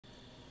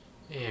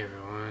Hey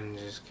everyone,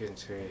 just getting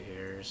to it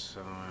here.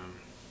 So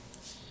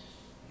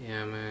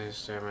yeah, I'm gonna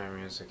start my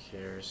music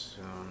here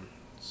soon.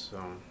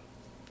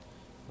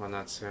 Well,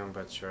 not soon,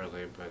 but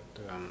shortly. But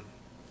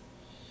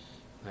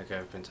like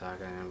I've been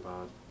talking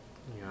about,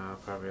 I'll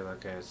probably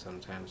look at it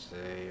sometime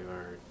today,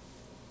 or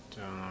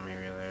don't know,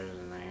 maybe later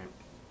tonight,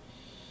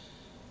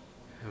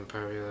 and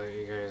probably let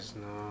you guys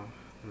know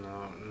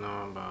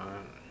about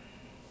it.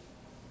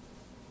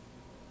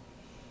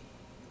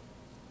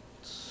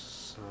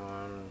 So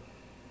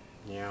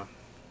yeah.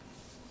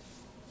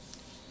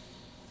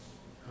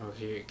 I'll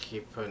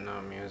keep putting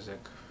out music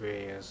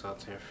videos out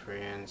there for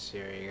you and see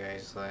what you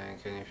guys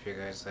like, and if you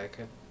guys like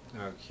it,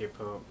 I'll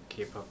keep up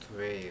the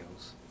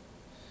videos.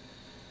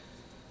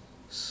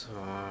 So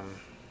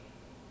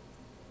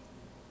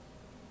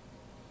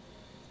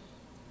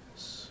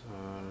so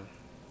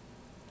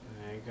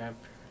I got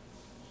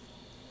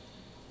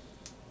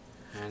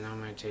I know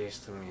my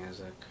taste in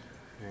music.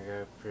 I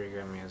got pretty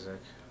good music.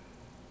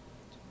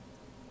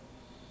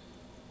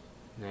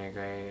 Now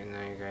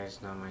you guys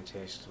know my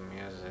taste in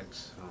music.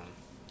 So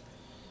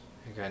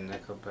I got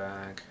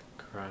Nickelback,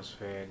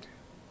 Crossfade,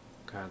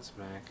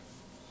 Godsmack,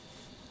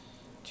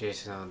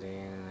 Jason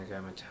Aldean, and I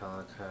got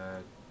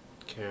Metallica,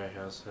 Kara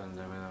Hilson,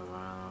 Demi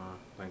Lovato,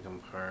 Linkin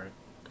Park.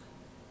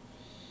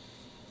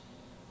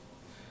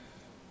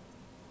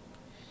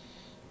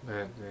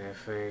 But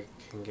if I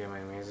can get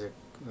my music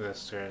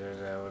list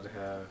started, I would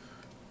have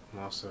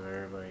most of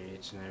everybody,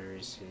 each and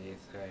every CD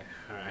that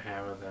I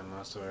have of that,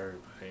 most of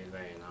everybody that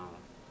I know.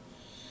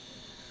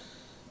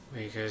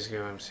 But you guys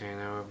get what I'm saying?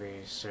 I will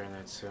be starting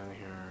that soon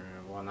here.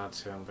 Well, not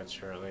soon, but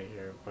shortly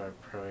here.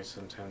 But probably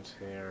sometime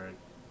today or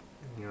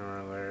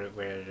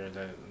later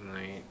that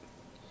night.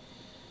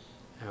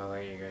 I'll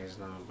let you guys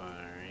know about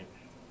it, alright?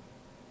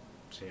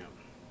 See ya.